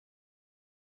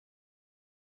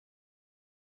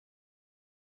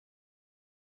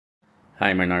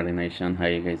Hi, my Gnarly Nation. How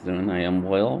you guys doing? I am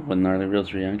Will with Gnarly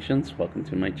Reels Reactions. Welcome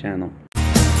to my channel.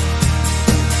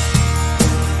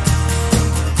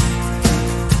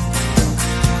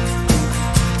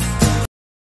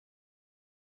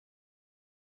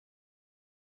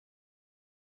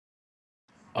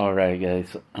 Alright,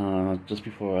 guys. Just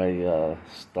before I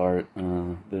start,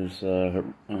 there's a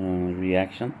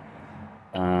reaction.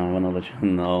 I want to let you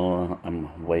know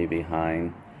I'm way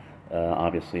behind.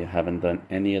 Obviously, I haven't done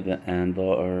any of the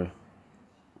Andor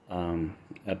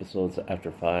episodes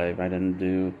after 5. I didn't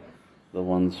do the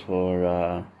ones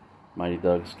for Mighty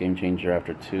Ducks Game Changer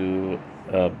after 2.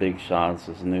 Big Shots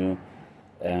is new,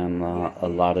 and a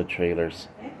lot of trailers.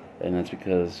 And that's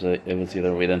because it was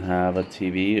either we didn't have a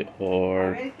TV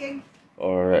or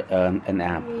an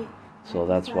app. So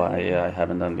that's why I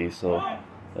haven't done these. So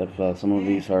if some of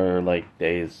these are like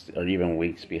days or even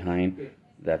weeks behind,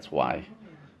 that's why.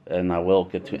 And I will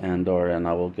get to Andor, and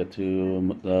I will get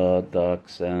to the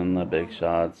Ducks and the Big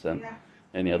Shots and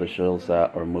any other shows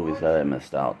that or movies that I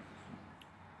missed out.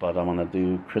 But I want to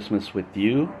do Christmas with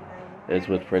You. It's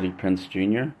with Freddie Prinze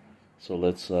Jr. So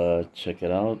let's check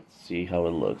it out, see how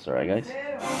it looks. Alright, guys?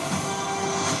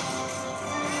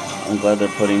 I'm glad they're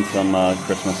putting some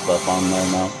Christmas stuff on there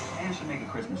now. And should make a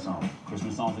Christmas song.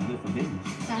 Christmas songs are good for business.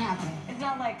 It's not happening. It's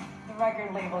not like the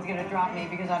record label's gonna drop me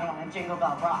because I don't want to Jingle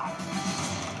Bell Rock.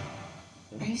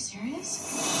 Are you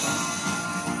serious?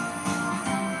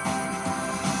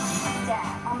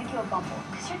 Dad, I'll make you a bumble.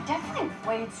 Because you're definitely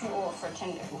way too old for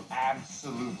Tinder.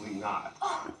 Absolutely not.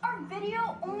 Oh, our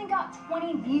video only got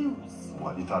 20 views.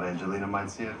 What, you thought Angelina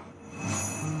might see it?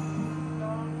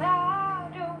 No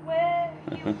matter where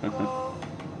you go,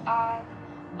 I'll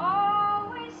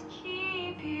always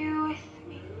keep you with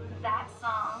me. That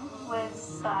song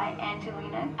was by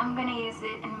Angelina. I'm gonna use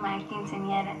it in my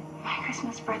quinceañera. My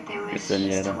Christmas birthday wish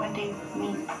is to one day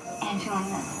meet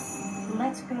Angelina.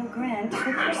 Let's go grand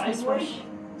for Christmas wish.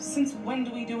 Since when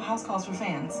do we do house calls for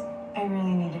fans? I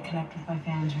really need to connect with my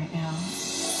fans right now.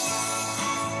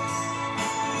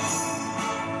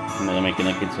 And they're making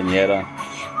a quinceañera.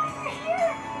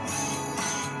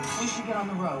 We should get on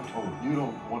the road. Oh, you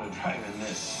don't want to drive in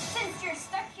this. Since you're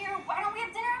stuck here, why don't we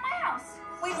have dinner at my house?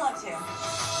 We'd love to.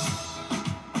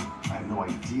 I have no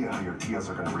idea how your tias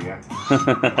are going to react.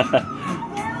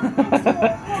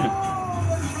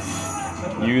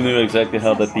 You knew exactly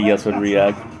how the tias would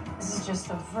react. This is just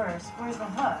the verse. Where's the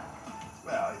hook?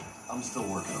 Well, I'm still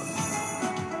working on it.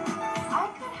 I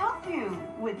could help you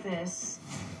with this.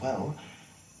 Well,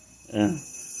 Yeah.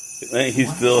 He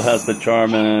still has the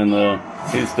charm, and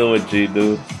he's still with G,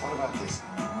 dude. what about this?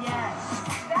 Yes,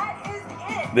 that is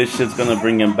it. This shit's gonna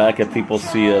bring him back if people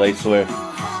see it, I swear.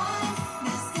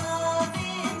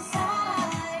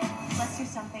 Let's do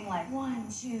something like 1,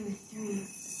 2, 3.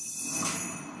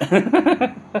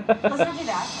 Let's not do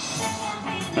that.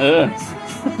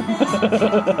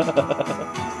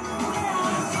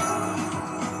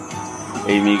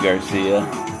 Amy Garcia.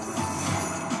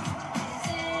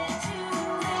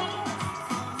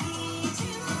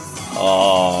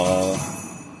 Oh.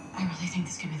 I really think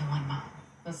this could be the one, Mom.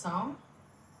 The song?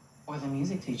 Or the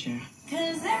music teacher?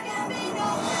 Don't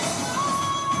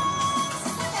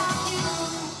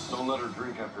let her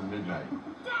drink after midnight.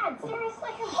 Dad, seriously?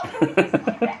 What can we do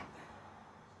like that?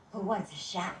 Who wants a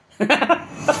shot?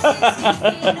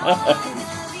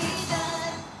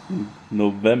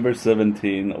 November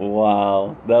 17.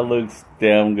 Wow, that looks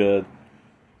damn good.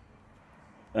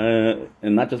 And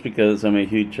not just because I'm a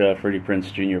huge Freddie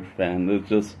Prinze Jr. fan. It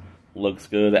just looks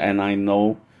good, and I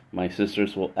know my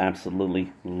sisters will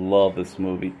absolutely love this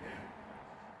movie.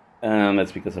 And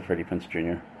that's because of Freddie Prinze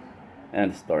Jr.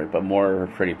 and the story, but more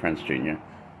Freddie Prinze Jr.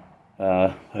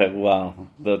 Wow,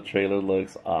 the trailer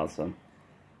looks awesome.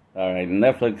 Alright,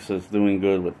 Netflix is doing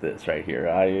good with this right here.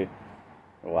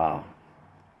 Wow.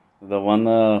 The one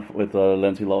with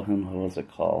Lindsay Lohan, what was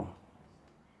it called?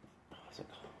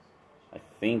 I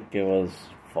think it was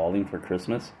Falling for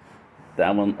Christmas.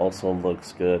 That one also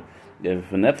looks good. If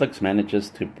Netflix manages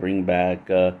to bring back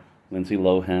Lindsay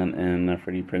Lohan and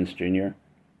Freddie Prinze Jr.,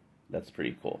 that's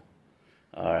pretty cool.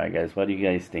 Alright, guys, what do you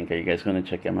guys think? Are you guys going to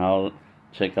check him out?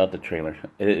 Check out the trailer.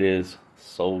 It is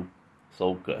so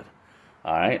good.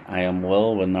 Alright, I am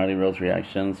Will with Gnarly Reels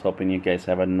Reactions. Hoping you guys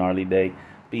have a gnarly day.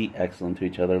 Be excellent to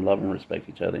each other. Love and respect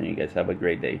each other. And you guys have a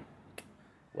great day.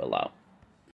 Will out.